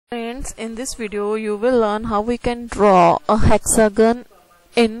Friends, in this video you will learn how we can draw a hexagon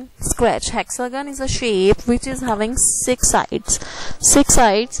in Scratch. Hexagon is a shape which is having six sides.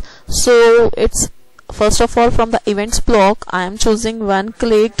 So it's first of all from the events block I am choosing one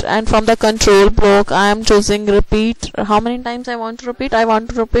clicked, and from the control block I am choosing repeat. How many times I want to repeat? I want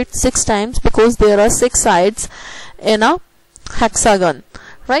to repeat 6 times because there are 6 sides in a hexagon,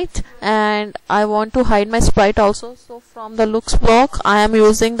 right? And I want to hide my sprite also, so from the looks block I am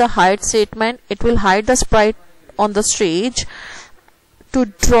using the hide statement. It will hide the sprite on the stage. To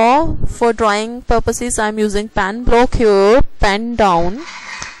draw, for drawing purposes, I am using pen block here, pen down,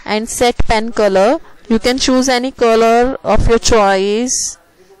 and set pen color. You can choose any color of your choice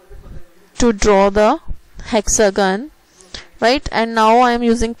to draw the hexagon, right? And now I am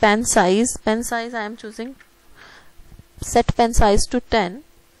using pen size. Pen size I am choosing set pen size to 10.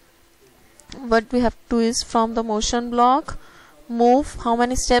 What we have to do is from the motion block, move. How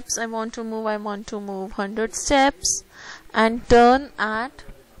many steps I want to move? I want to move 100 steps, and turn at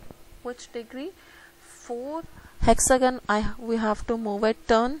which degree? 4 hexagon. We have to move at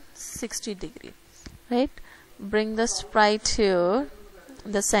turn 60 degree, right? Bring the sprite here,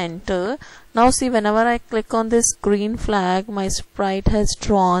 the center. Now see, whenever I click on this green flag, my sprite has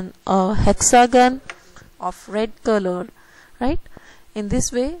drawn a hexagon of red color, right? In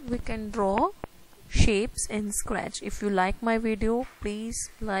this way we can draw shapes in Scratch. If you like my video, please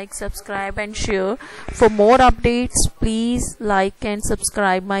like, subscribe and share. For more updates, please like and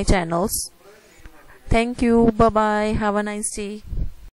subscribe my channels. Thank you. Bye bye. Have a nice day.